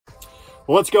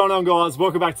What's going on, guys?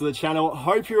 Welcome back to the channel.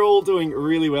 Hope you're all doing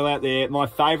really well out there. My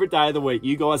favorite day of the week.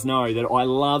 You guys know that I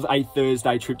love a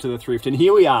Thursday trip to the thrift, and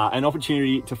here we are, an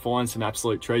opportunity to find some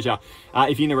absolute treasure.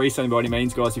 If you're into reselling by any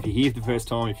means, guys, if you're here for the first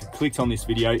time, if you clicked on this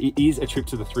video, it is a trip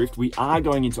to the thrift. We are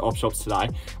going into op shops today.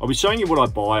 I'll be showing you what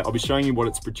I buy. I'll be showing you what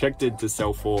it's projected to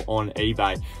sell for on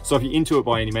eBay. So if you're into it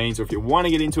by any means, or if you want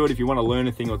to get into it, if you want to learn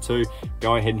a thing or two,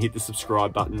 go ahead and hit the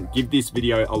subscribe button. Give this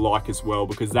video a like as well,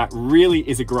 because that really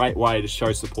is a great way to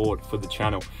show support for the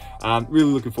channel.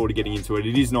 Really looking forward to getting into it.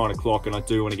 It is 9 o'clock and I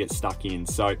do want to get stuck in.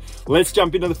 So let's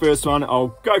jump into the first one.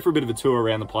 I'll go for a bit of a tour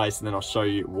around the place and then I'll show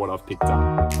you what I've picked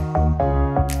up.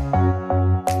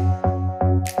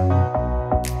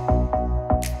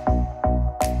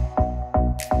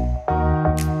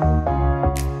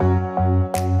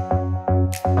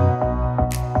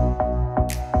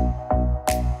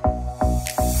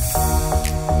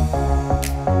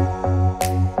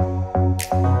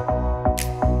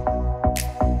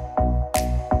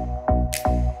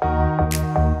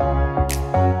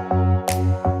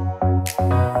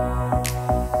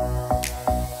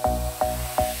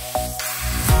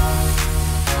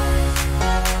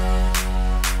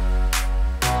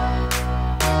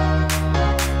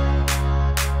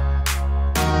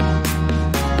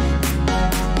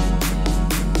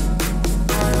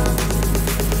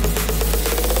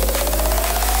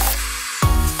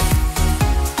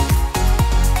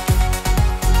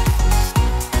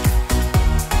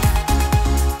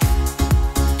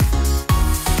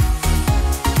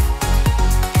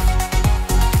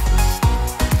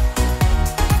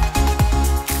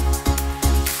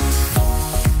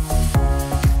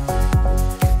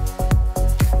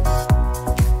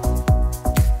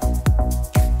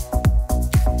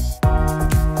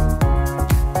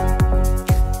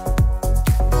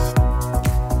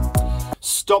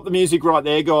 Stop the music right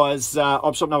there, guys.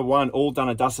 Op shop number one, all done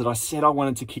and dusted. I said I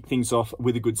wanted to kick things off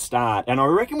with a good start, and I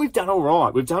reckon we've done all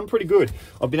right. We've done pretty good.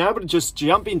 I've been able to just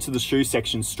jump into the shoe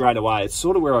section straight away. It's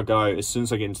sort of where I go as soon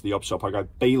as I get into the op shop. I go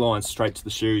beeline straight to the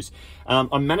shoes.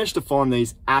 I managed to find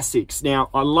these Asics. Now,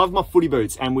 I love my footy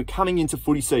boots, and we're coming into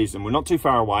footy season. We're not too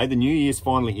far away. The new year's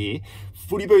finally here.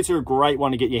 Footy boots are a great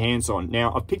one to get your hands on.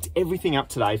 Now, I've picked everything up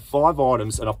today, 5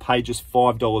 items, and I've paid just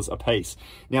 $5 a piece.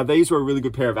 Now, these were a really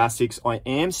good pair of Asics. I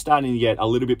am starting to get a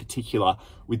little bit particular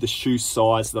with the shoe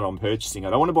size that I'm purchasing. I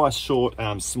don't want to buy short,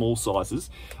 small sizes.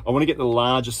 I want to get the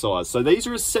larger size. So these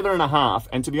are a 7.5,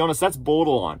 and to be honest, that's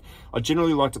borderline. I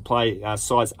generally like to play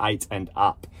size 8 and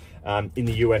up. In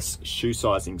the US shoe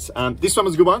sizings. This one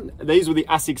was a good one. These were the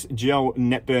Asics Gel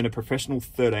Net Burner Professional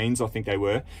 13s, I think they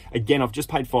were. Again, I've just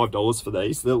paid $5 for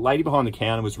these. The lady behind the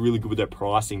counter was really good with her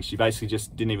pricing. She basically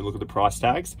just didn't even look at the price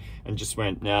tags and just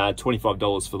went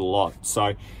 $25 for the lot. So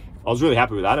I was really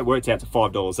happy with that. It worked out to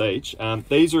 $5 each.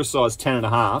 These are a size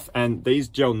 10.5, and these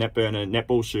Gel Net Burner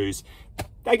netball shoes,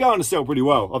 they go on to sell pretty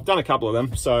well. I've done a couple of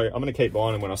them, so I'm going to keep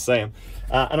buying them when I see them.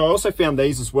 And I also found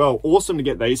these as well. Awesome to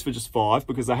get these for just $5,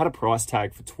 because they had a price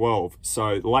tag for $12.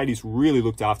 So the ladies really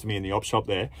looked after me in the op shop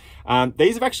there.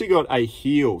 These have actually got a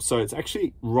heel, so it's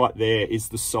actually right there is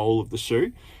the sole of the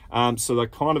shoe. So they're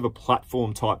kind of a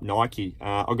platform type Nike.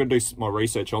 I've got to do my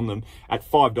research on them. At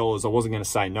 $5, I wasn't going to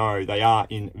say no. They are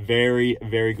in very,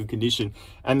 very good condition.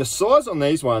 And the size on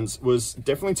these ones was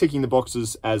definitely ticking the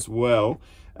boxes as well.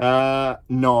 9,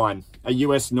 a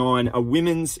US 9, a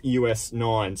women's US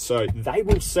 9. So they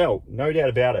will sell, no doubt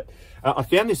about it. I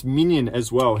found this Minion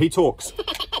as well. He talks.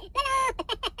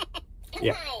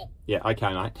 Yeah,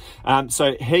 okay, mate.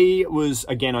 So he was,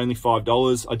 again, only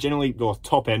 $5. I generally, well,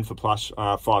 top end for plush,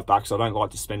 $5. I don't like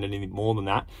to spend anything more than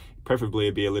that. Preferably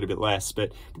it'd be a little bit less,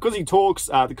 but because he talks,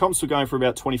 the comps were going for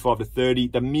about 25 to 30.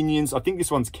 The Minions, I think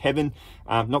this one's Kevin.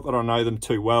 Not that I know them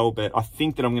too well, but I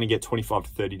think that I'm going to get $25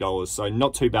 to $30. So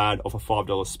not too bad off a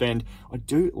 $5 spend. I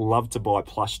do love to buy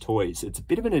plush toys. It's a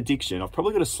bit of an addiction. I've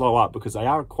probably got to slow up because they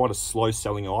are quite a slow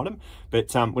selling item.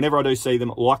 But whenever I do see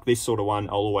them like this sort of one,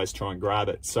 I'll always try and grab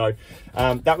it. So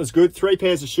that was good. 3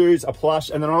 pairs of shoes, a plush,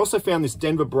 and then I also found this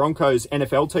Denver Broncos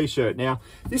NFL t-shirt. Now,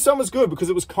 this one was good because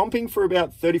it was comping for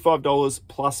about $35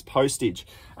 plus postage.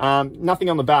 Nothing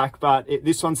on the back, but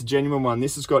this one's a genuine one.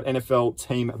 This has got NFL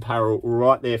team apparel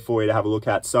right there for you to have a look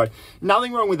at. So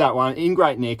nothing wrong with that one. In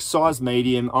great nick, size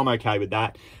medium. I'm okay with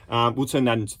that. We'll turn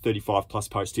that into 35 plus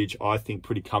postage, I think,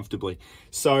 pretty comfortably.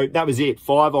 So that was it.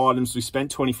 5 items. We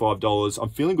spent $25. I'm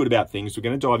feeling good about things. We're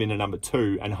going to dive into number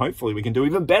 2, and hopefully we can do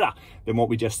even better than what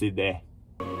we just did there.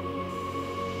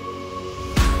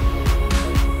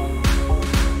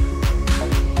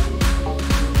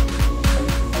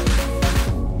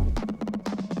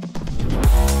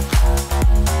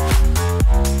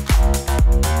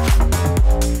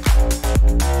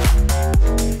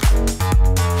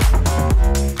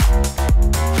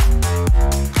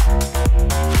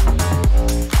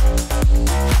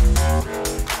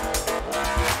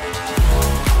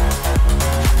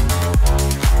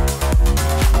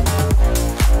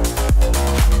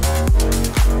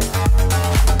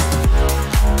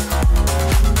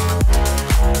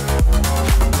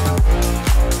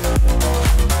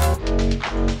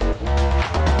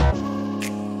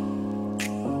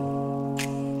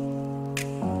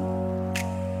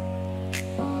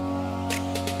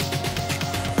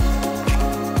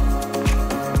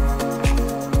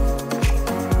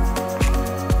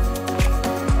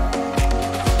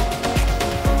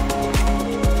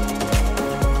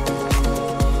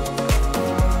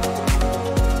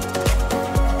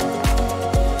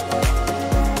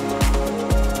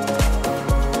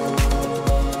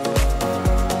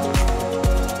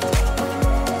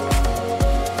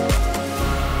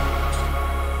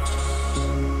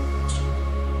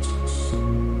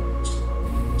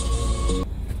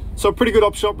 So a pretty good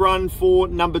op shop run for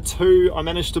number 2. I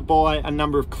managed to buy a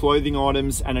number of clothing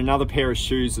items and another pair of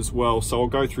shoes as well. So I'll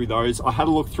go through those. I had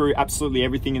a look through absolutely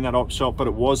everything in that op shop, but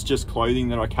it was just clothing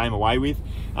that I came away with.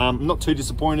 I'm not too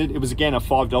disappointed. It was again a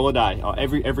 $5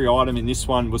 day. Every item in this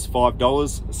one was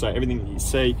 $5. So everything that you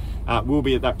see will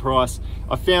be at that price.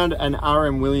 I found an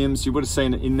RM Williams, you would have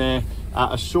seen it in there,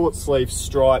 a short sleeve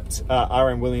striped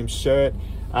RM Williams shirt.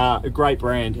 A great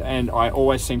brand, and I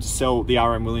always seem to sell the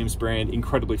RM Williams brand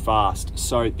incredibly fast.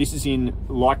 So this is in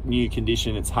like new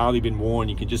condition. It's hardly been worn,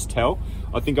 you can just tell.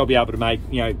 I think I'll be able to make,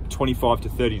 you know, $25 to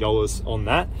 $30 on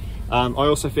that. I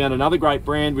also found another great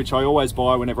brand which I always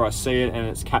buy whenever I see it, and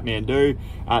it's Kathmandu.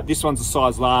 This one's a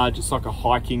size large. It's like a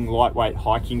lightweight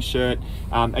hiking shirt.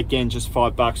 Again, just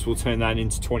 $5. We'll turn that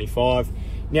into 25.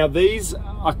 Now these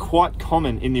are quite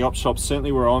common in the op shops,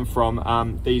 certainly where I'm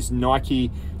from. These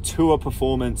Nike Tour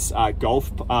Performance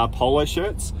golf polo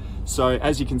shirts. So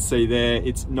as you can see there,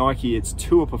 it's Nike, it's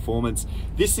Tour Performance.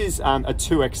 This is a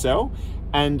 2XL,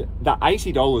 and the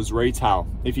 $80 retail.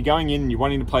 If you're going in and you're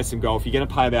wanting to play some golf, you're going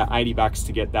to pay about $80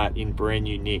 to get that in brand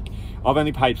new nick. I've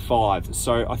only paid $5,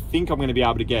 so I think I'm going to be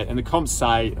able to get, and the comps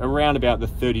say around about the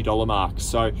 $30 mark.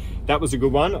 So that was a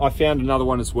good one. I found another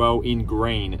one as well in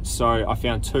green. So I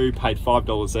found 2, paid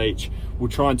 $5 each. We'll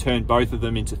try and turn both of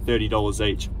them into $30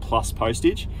 each plus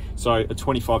postage. So a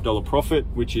 $25 profit,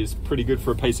 which is pretty good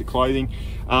for a piece of clothing.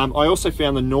 I also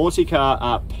found the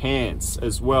Nautica pants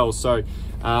as well. So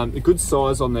a good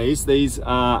size on these. These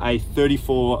are a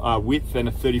 34 width and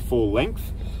a 34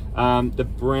 length. The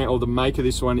brand or the maker of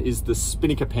this one is the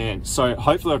Spinnaker pant. So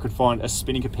hopefully I could find a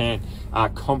Spinnaker pant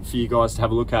comp for you guys to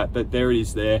have a look at, but there it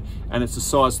is there, and it's a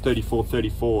size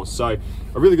 34. So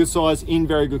a really good size, in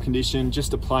very good condition,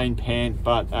 just a plain pant.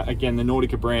 But again, the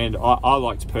Nautica brand, I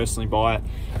like to personally buy it.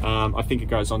 I think it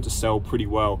goes on to sell pretty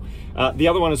well. The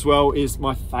other one as well is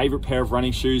my favorite pair of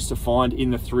running shoes to find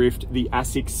in the thrift, the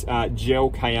Asics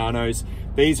Gel Kayanos.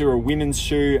 These are a women's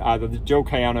shoe, the Gel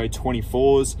Kayano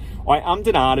 24s. I ummed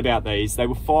and ahed about these. They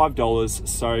were $5,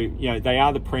 so you know they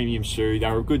are the premium shoe.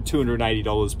 They were a good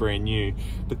 $280 brand new.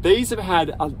 But these have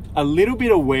had a little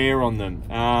bit of wear on them.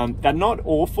 They're not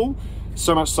awful,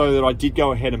 so much so that I did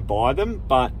go ahead and buy them,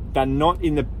 but they're not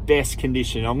in the best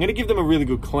condition. I'm going to give them a really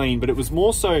good clean, but it was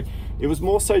more so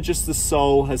just the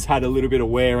sole has had a little bit of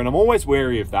wear, and I'm always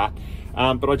wary of that.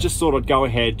 But I just thought I'd go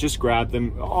ahead, just grab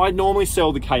them. I normally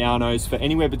sell the Kayanos for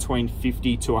anywhere between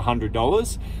 $50 to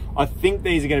 $100. I think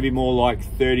these are going to be more like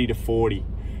 $30 to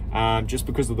 $40, just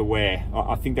because of the wear.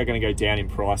 I think they're going to go down in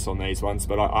price on these ones,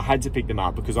 but I had to pick them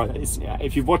up because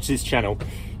if you've watched this channel,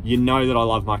 you know that I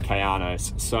love my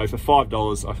Kayanos. So for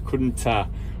 $5,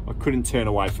 I couldn't turn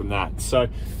away from that. So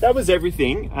that was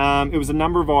everything. It was a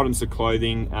number of items of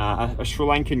clothing, a Sri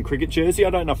Lankan cricket jersey. I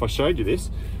don't know if I showed you this.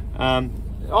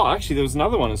 Oh, actually, there was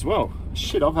another one as well.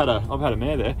 Shit, I've had a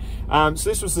mare there. So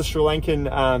this was the Sri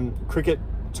Lankan cricket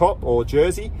top or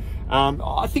jersey.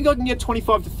 I think I can get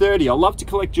 25 to 30. I love to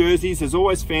collect jerseys. There's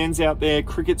always fans out there.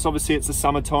 Cricket's obviously, it's the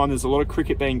summertime. There's a lot of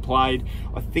cricket being played.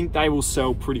 I think they will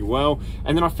sell pretty well.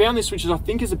 And then I found this, which I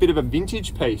think is a bit of a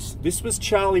vintage piece. This was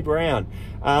Charlie Brown,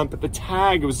 but the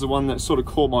tag was the one that sort of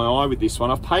caught my eye with this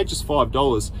one. I've paid just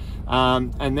 $5,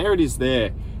 and there it is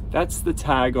there. That's the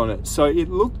tag on it. So it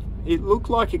looked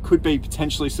like it could be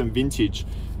potentially some vintage.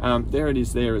 There it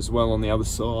is there as well on the other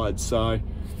side. So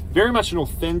very much an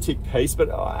authentic piece, but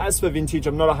as for vintage,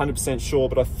 I'm not 100% sure,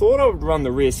 but I thought I would run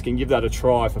the risk and give that a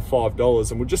try for $5,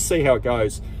 and we'll just see how it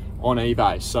goes on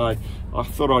eBay. So I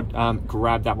thought I'd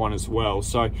grab that one as well.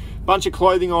 So bunch of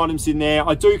clothing items in there.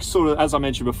 I do sort of, as I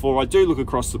mentioned before, I do look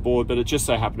across the board, but it just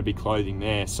so happened to be clothing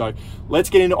there. So let's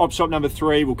get into op shop number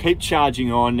 3. We'll keep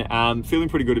charging on. Feeling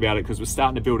pretty good about it because we're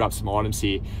starting to build up some items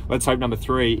here. Let's hope number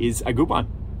 3 is a good one.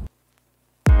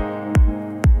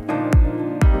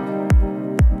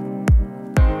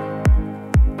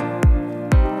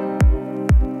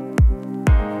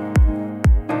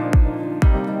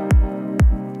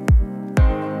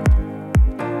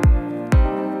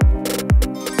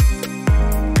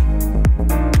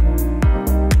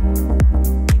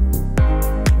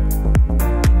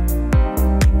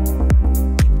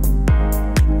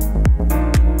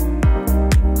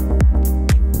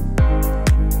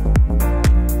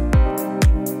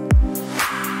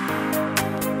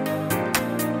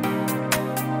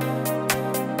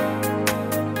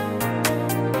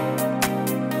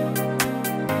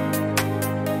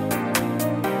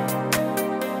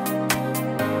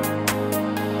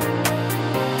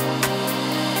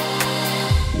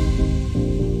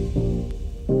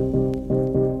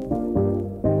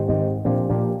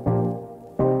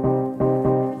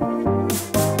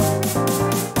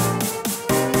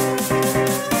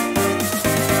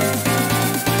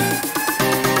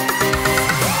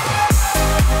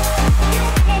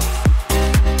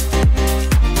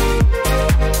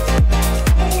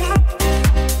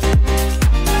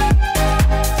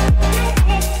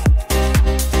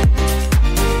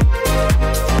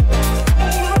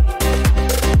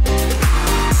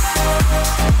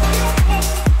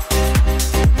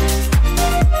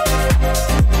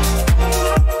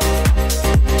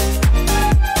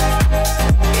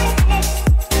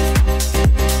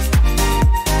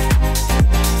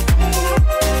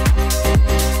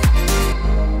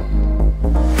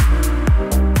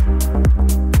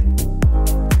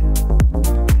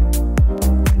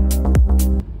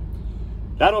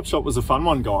 that op shop was a fun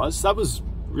one, guys. That was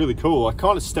really cool. I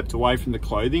kind of stepped away from the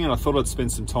clothing and I thought I'd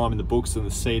spend some time in the books and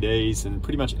the CDs and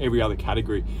pretty much every other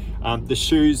category. The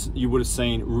shoes you would have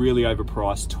seen really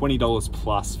overpriced, $20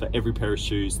 plus for every pair of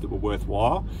shoes that were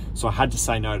worthwhile. So I had to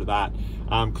say no to that.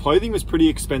 Clothing was pretty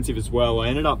expensive as well. I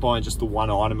ended up buying just the one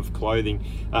item of clothing.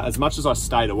 As much as I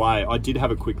stayed away, I did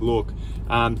have a quick look.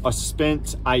 I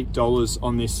spent $8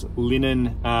 on this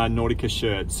linen Nautica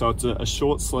shirt. So it's a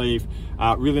short sleeve,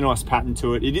 really nice pattern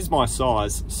to it. It is my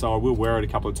size, so I will wear it a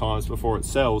couple of times before it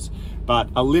sells. But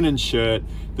a linen shirt,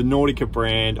 the Nautica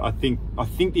brand, I think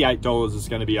the $8 is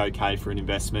going to be okay for an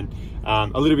investment.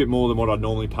 A little bit more than what I'd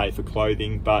normally pay for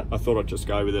clothing, but I thought I'd just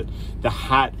go with it. The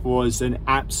hat was an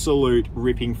absolute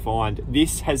ripping find.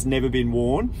 This has never been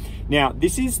worn. Now,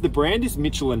 the brand is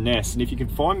Mitchell & Ness, and if you can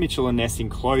find Mitchell & Ness in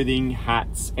clothing,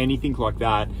 hats, anything like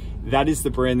that, that is the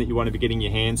brand that you want to be getting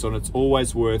your hands on. It's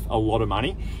always worth a lot of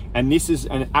money. And this is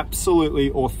an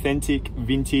absolutely authentic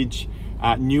vintage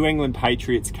New England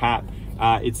Patriots cap.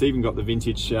 It's even got the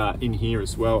vintage in here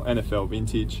as well, NFL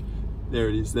vintage. There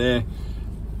it is there.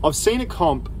 I've seen a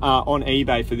comp on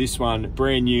eBay for this one,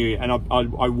 brand new, and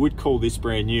I would call this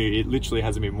brand new. It literally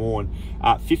hasn't been worn.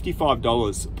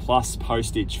 $55 plus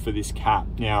postage for this cap.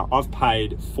 Now, I've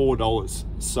paid $4,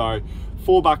 so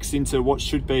 $4 into what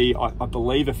should be, I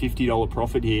believe, a $50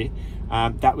 profit here.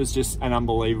 That was just an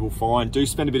unbelievable find. Do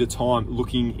spend a bit of time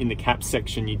looking in the cap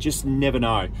section. You just never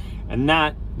know. And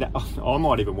that I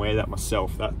might even wear that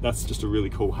myself. That's just a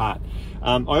really cool hat.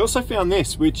 I also found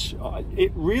this, which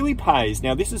it really pays.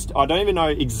 Now this is, I don't even know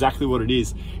exactly what it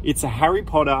is. It's a Harry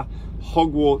Potter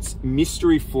Hogwarts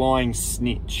mystery flying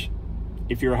snitch.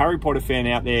 If you're a Harry Potter fan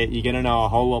out there, you're going to know a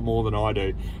whole lot more than I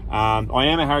do. I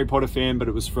am a Harry Potter fan, but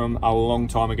it was from a long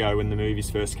time ago when the movies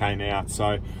first came out.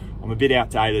 So I'm a bit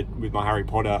outdated with my Harry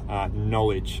Potter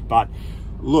knowledge. But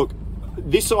look,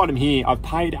 this item here, I've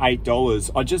paid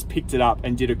 $8. I just picked it up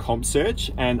and did a comp search,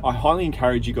 and I highly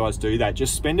encourage you guys do that.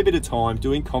 Just spend a bit of time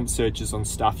doing comp searches on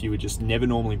stuff you would just never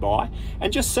normally buy,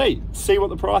 and just see what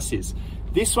the price is.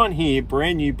 This one here,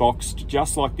 brand new boxed,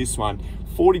 just like this one,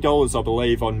 $40, I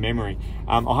believe, on memory.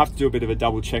 I'll have to do a bit of a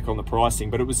double check on the pricing,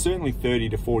 but it was certainly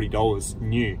 $30 to $40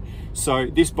 new. So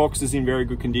this box is in very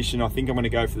good condition. I think I'm going to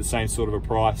go for the same sort of a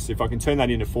price. If I can turn that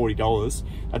into $40,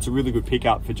 that's a really good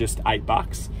pickup for just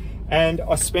 $8. And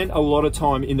I spent a lot of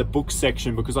time in the books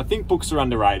section because I think books are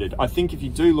underrated. I think if you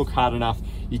do look hard enough,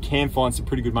 you can find some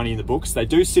pretty good money in the books. They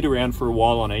do sit around for a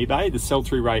while on eBay. The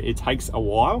sell-through rate, it takes a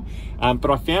while. But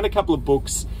I found a couple of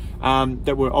books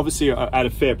that were obviously at a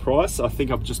fair price. I think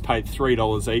I've just paid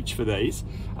 $3 each for these.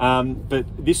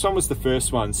 But this one was the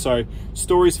first one. So,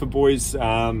 Stories for Boys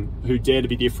Who Dare to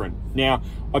Be Different. Now,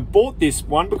 I bought this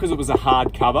one because it was a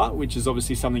hardcover, which is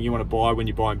obviously something you want to buy when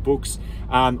you're buying books.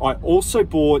 I also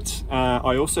thought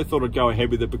I'd go ahead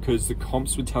with it because the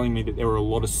comps were telling me that there were a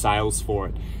lot of sales for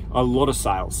it. A lot of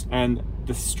sales. And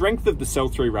the strength of the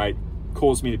sell-through rate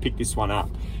caused me to pick this one up.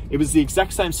 It was the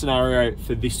exact same scenario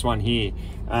for this one here.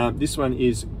 This one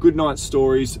is Goodnight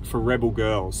Stories for Rebel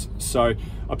Girls. So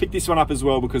I picked this one up as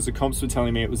well because the comps were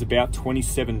telling me it was about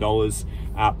 $27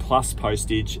 plus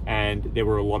postage, and there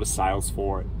were a lot of sales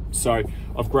for it. So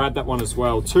I've grabbed that one as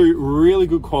well. Two really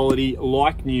good quality,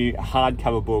 like new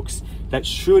hardcover books that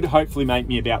should hopefully make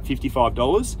me about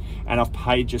 $55, and I've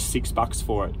paid just $6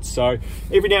 for it. So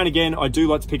every now and again, I do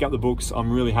like to pick up the books.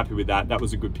 I'm really happy with that. That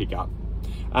was a good pickup.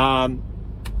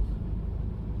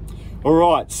 All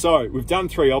right, so we've done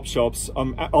 3 op shops.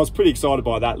 I was pretty excited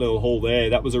by that little haul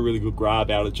there. That was a really good grab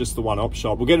out of just the one op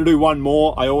shop. We're going to do one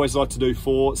more. I always like to do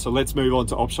 4, so let's move on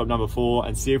to op shop number 4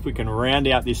 and see if we can round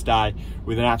out this day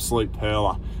with an absolute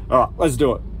perler. All right, let's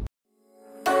do it.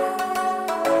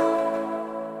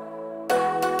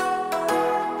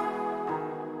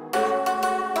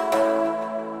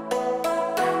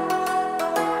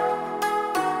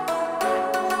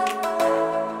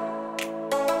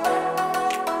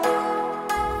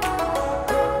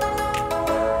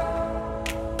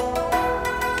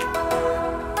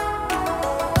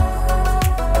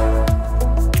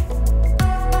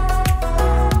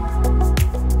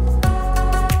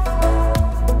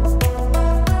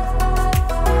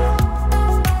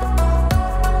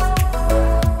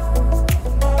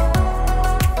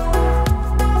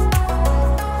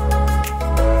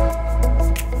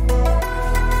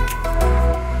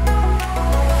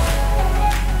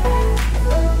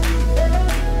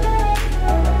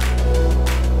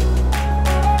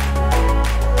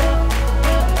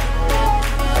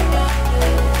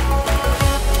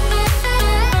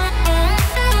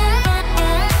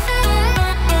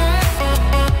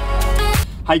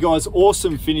 Hey guys,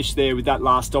 awesome finish there with that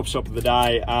last op shop of the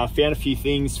day. Found a few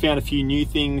things, found a few new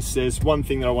things. There's one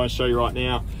thing that I want to show you right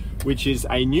now, which is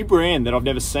a new brand that I've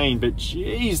never seen, but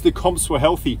geez, the comps were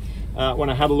healthy when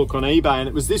I had a look on eBay, and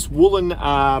it was this woolen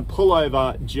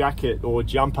pullover jacket or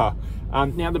jumper.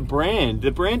 Now the brand, I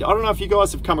don't know if you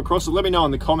guys have come across it. Let me know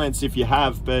in the comments if you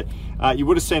have, but you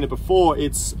would have seen it before.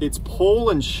 It's Paul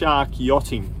and Shark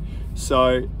Yachting.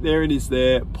 So there it is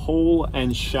there, Paul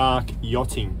and Shark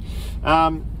Yachting.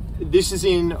 This is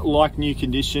in like new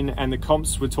condition, and the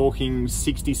comps were talking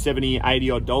 60, 70,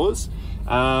 80 odd dollars.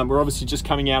 We're obviously just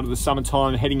coming out of the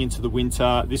summertime, heading into the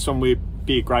winter. This one would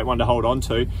be a great one to hold on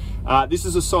to. This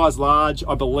is a size large.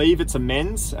 I believe it's a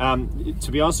men's. To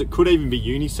be honest, it could even be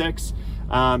unisex.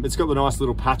 It's got the nice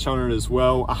little patch on it as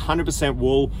well. 100%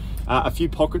 wool, a few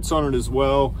pockets on it as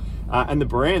well. And the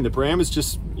brand was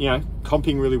just, you know,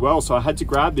 comping really well. So I had to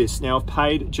grab this. Now I've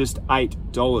paid just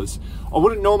 $8. I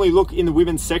wouldn't normally look in the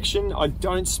women's section. I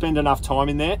don't spend enough time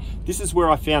in there. This is where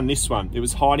I found this one. It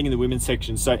was hiding in the women's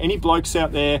section. So any blokes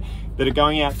out there that are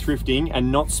going out thrifting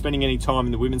and not spending any time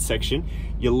in the women's section,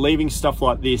 you're leaving stuff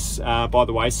like this by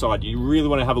the wayside. You really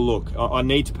want to have a look. I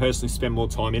need to personally spend more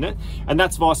time in it. And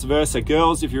that's vice versa.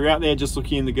 Girls, if you're out there just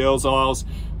looking in the girls' aisles,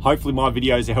 hopefully my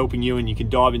videos are helping you and you can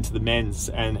dive into the men's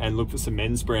and look for some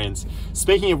men's brands.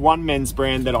 Speaking of one men's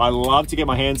brand that I love to get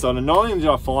my hands on, and not only did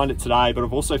I find it today, but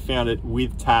I've also found it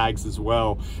with tags as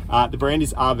well. The brand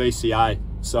is RVCA.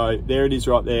 So there it is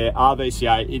right there,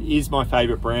 RVCA. It is my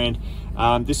favorite brand.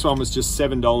 This one was just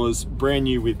 $7, brand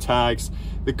new with tags.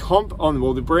 The comp on,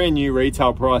 well, the brand new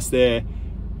retail price there,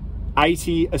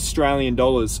 80 Australian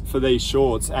dollars for these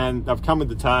shorts, and they've come with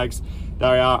the tags.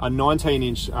 They are a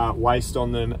 19-inch waist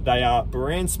on them. They are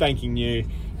brand spanking new,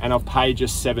 and I've paid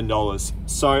just $7.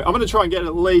 So I'm gonna try and get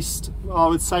at least, I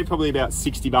would say probably about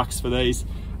 60 bucks for these.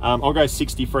 I'll go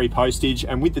 60 free postage,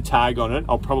 and with the tag on it,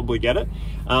 I'll probably get it.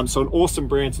 So an awesome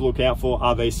brand to look out for,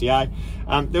 RVCA.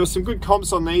 There were some good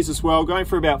comps on these as well, going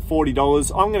for about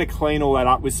 $40. I'm gonna clean all that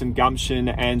up with some gumption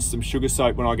and some sugar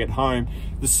soap when I get home.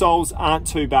 The soles aren't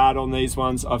too bad on these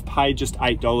ones. I've paid just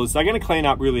 $8. They're gonna clean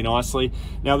up really nicely.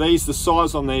 Now the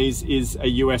size on these is a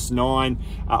US 9.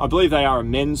 I believe they are a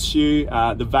men's shoe,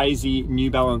 the Vasey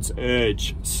New Balance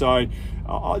Urge. So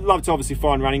I'd love to obviously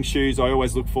find running shoes. I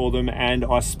always look for them, and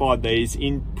I spied these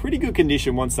in pretty good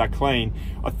condition once they're clean.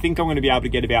 I think I'm going to be able to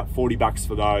get about 40 bucks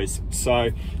for those.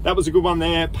 So that was a good one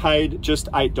there, paid just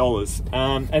 $8.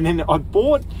 And then I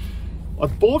bought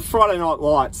Friday Night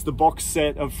Lights, the box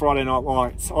set of Friday Night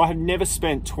Lights. I have never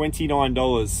spent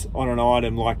 $29 on an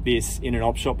item like this in an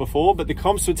op shop before, but the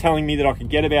comps were telling me that I could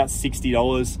get about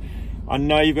 $60. I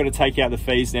know you've got to take out the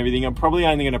fees and everything. I'm probably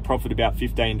only going to profit about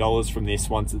 $15 from this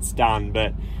once it's done,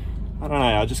 but I don't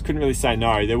know, I just couldn't really say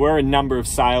no. There were a number of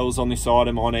sales on this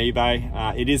item on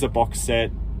eBay. It is a box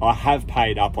set. I have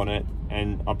paid up on it,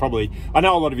 and I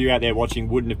know a lot of you out there watching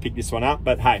wouldn't have picked this one up,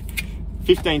 but hey,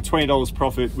 $15, $20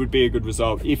 profit would be a good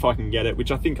result if I can get it,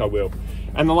 which I think I will.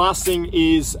 And the last thing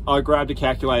is I grabbed a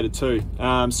calculator too.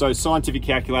 So scientific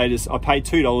calculators, I paid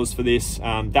 $2 for this.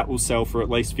 That will sell for at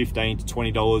least $15 to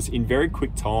 $20 in very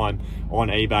quick time on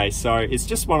eBay. So it's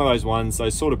just one of those ones,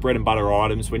 those sort of bread and butter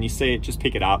items. When you see it, just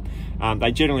pick it up.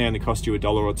 They generally only cost you $1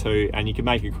 or $2, and you can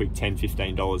make a quick $10,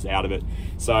 $15 out of it.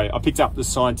 So I picked up the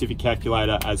scientific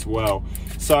calculator as well.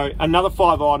 So another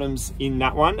 5 items in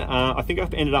that one. I think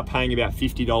I've ended up paying about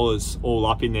 $50 all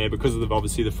up in there because of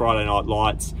obviously the Friday Night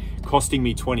Lights costing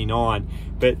me $29.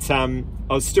 But I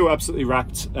was still absolutely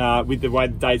wrapped with the way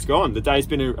the day's gone. The day's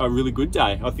been a really good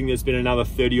day. I think there's been another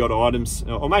 30 odd items,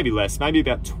 or maybe less, maybe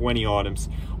about 20 items.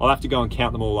 I'll have to go and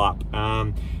count them all up.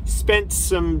 Spent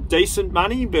some decent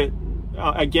money, but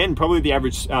again, probably the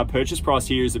average purchase price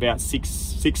here is about $6,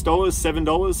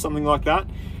 $7, something like that.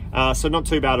 So not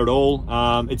too bad at all.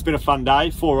 It's been a fun day.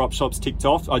 4 op shops ticked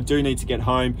off. I do need to get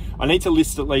home. I need to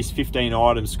list at least 15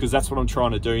 items because that's what I'm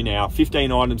trying to do now.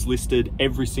 15 items listed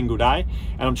every single day,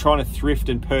 and I'm trying to thrift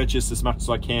and purchase as much as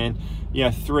I can, you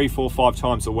know, 3, 4, 5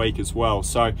 times a week as well.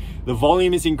 So the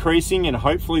volume is increasing, and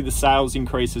hopefully the sales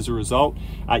increase as a result.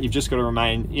 You've just got to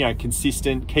remain, you know,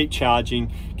 consistent, keep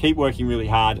charging, keep working really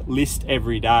hard, list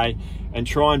every day, and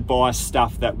try and buy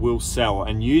stuff that will sell,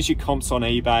 and use your comps on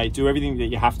eBay. Do everything that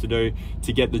you have to do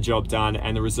to get the job done,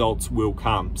 and the results will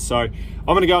come. So I'm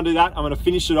going to go and do that. I'm going to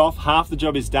finish it off. Half the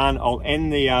job is done. I'll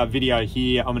end the video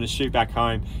here. I'm going to shoot back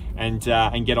home and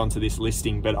get onto this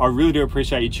listing. But I really do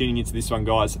appreciate you tuning into this one,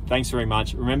 guys. Thanks very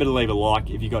much. Remember to leave a like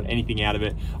if you got anything out of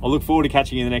it. I look forward to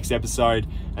catching you in the next episode.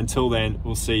 Until then,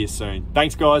 we'll see you soon.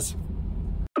 Thanks, guys.